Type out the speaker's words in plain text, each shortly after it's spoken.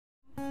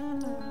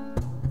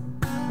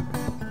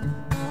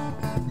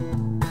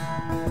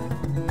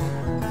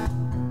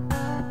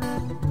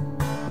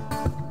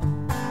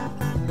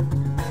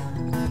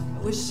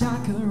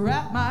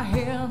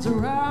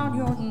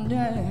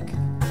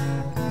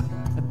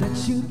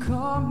you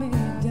calm me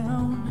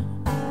down.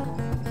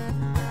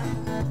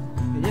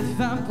 If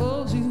I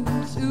pulled you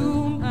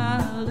to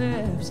my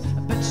lips,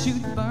 I bet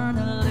you'd burn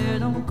a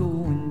little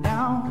going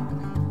down.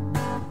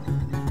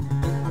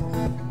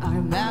 I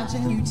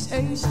imagine you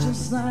taste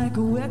just like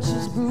a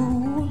witch's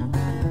brew.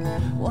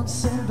 Once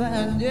so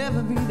bad,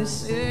 never be the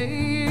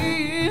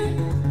same.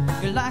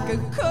 You're like a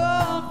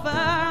cold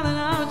fire that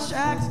I'm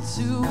attracted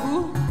to,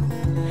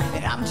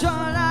 and I'm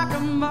drawn like a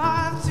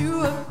moth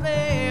to a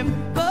flame.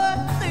 But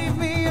leave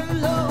me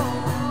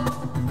alone.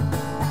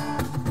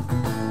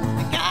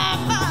 I got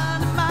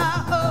mine of my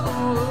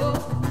own.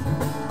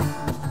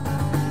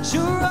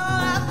 You're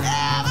all I've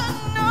ever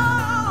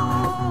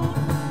known.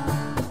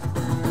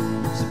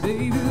 So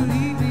baby,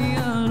 leave me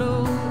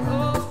alone.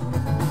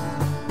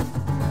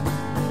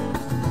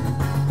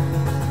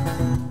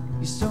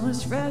 Your soul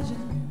is fragile,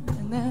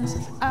 and there's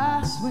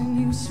ice when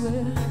you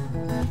swear,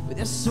 but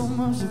there's so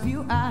much of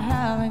you I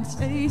haven't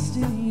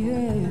tasted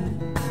yet.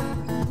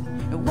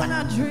 And when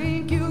I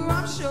drink you,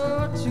 I'm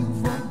sure to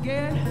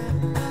forget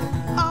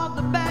all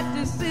the bad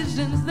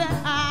decisions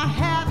that I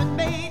haven't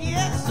made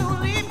yet. So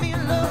leave me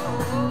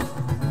alone.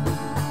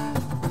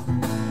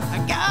 I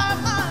got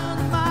mine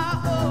of my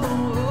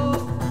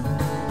own,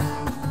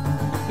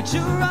 but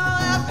you're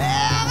all I've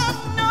ever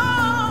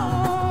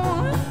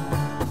known.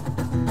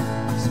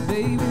 So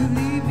baby,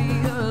 leave me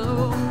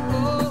alone.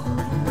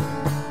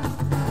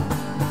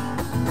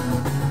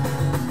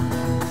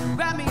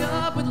 Wrap me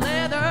up with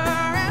leather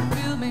and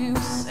fill me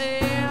with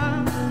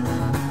sand.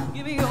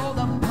 Give me all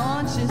the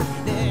punches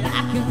that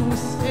I can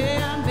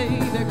withstand,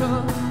 baby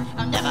girl.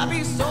 I'll never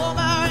be sober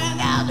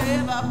and I'll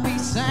never be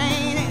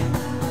sane.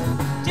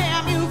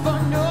 Damn you for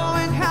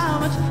knowing how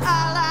much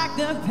I like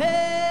the pain.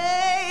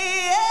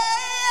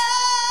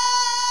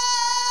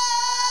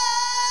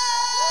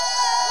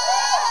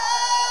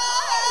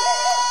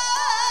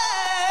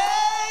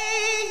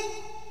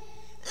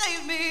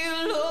 Leave me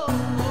alone.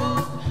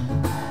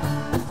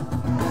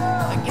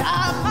 I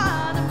got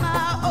mine of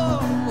my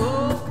own,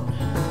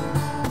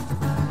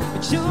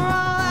 but you're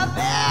all